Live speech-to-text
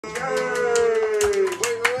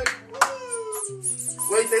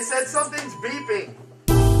they said something's beeping.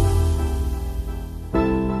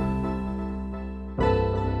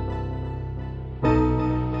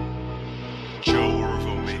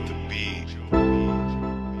 Jorvo made the beat.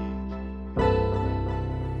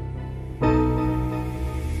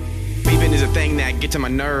 Beeping is a thing that gets on my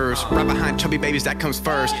nerves. Right behind chubby babies, that comes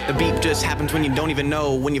first. The beep just happens when you don't even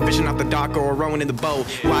know. When you're fishing off the dock or rowing in the boat.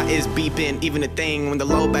 Why is beeping even a thing? When the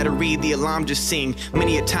low battery, the alarm just sing.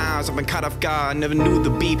 Many a times I've been caught off guard. Never knew the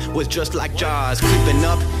beep was just like Jaws. Creeping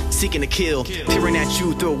up, seeking to kill. Peering at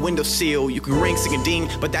you through a windowsill. You can ring, sing a ding,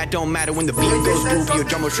 but that don't matter when the beep goes through for your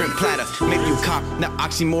jumbo shrimp platter. Maybe you cop the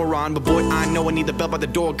oxymoron, but boy, I know I need the bell by the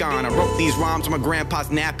door gone. I wrote these rhymes when my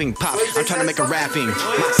grandpa's napping. Pop, I'm trying to make a rapping.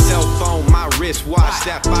 My cell phone, my wristwatch,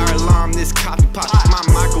 that fire alarm, this coffee pot, my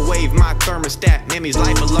microwave, my thermostat, Mammy's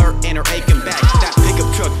life alert, and her aching back. That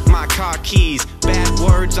pickup truck, my car keys, bad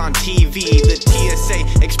words on TV, the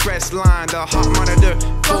TSA express line, the heart monitor,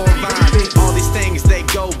 for Vine. All these things, they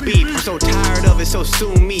go beep. I'm so tired of it, so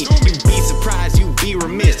sue me. You be surprised, you be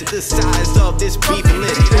remiss at the size of this beeping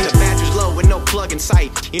list. When the battery's low with no plug in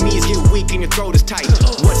sight, your knees get weak and your throat is tight.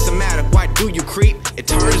 What's the matter? Why do you creep? It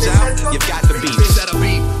turns out you've got the beep. Is that a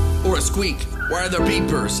beep or a squeak? Why are there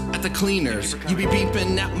beepers at the cleaners? You be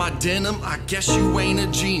beeping at my denim? I guess you ain't a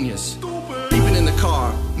genius. Beeping in the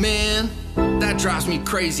car, man, that drives me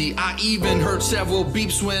crazy. I even heard several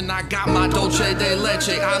beeps when I got my Dolce de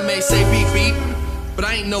Leche. I may say beep beep, but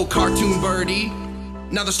I ain't no cartoon birdie.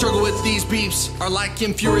 Now the struggle with these beeps are like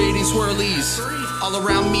infuriating swirlies. All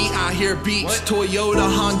around me I hear beeps, Toyota,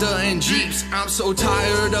 Honda, and Jeeps. I'm so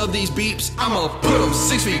tired of these beeps, I'ma put them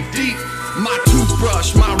 6 feet deep. My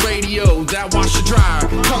toothbrush, my radio, that washer dryer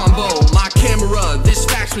combo, my camera, this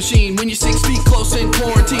fax machine when you're 6 feet close in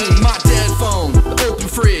quarantine. My dead phone, the open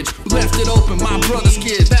fridge, left it open, my brother's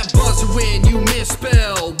kid, that buzzer when you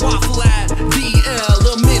misspell, waffle at the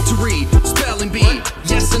elementary, spelling bee,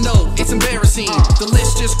 yes and no, it's embarrassing. The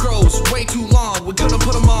list just grows way too long, we're gonna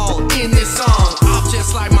put them all in this song. I'm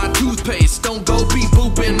just like my toothpaste, don't go beep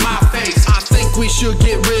boop in my face. I think we should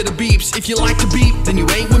get rid of beeps. If you like to beep, then you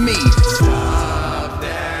ain't with me. Stop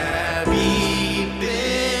that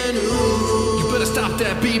beeping, ooh. You better stop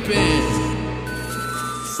that beeping.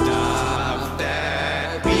 Stop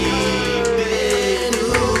that beeping,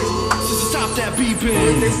 ooh. Stop that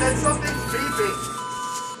beeping. They said something's beeping.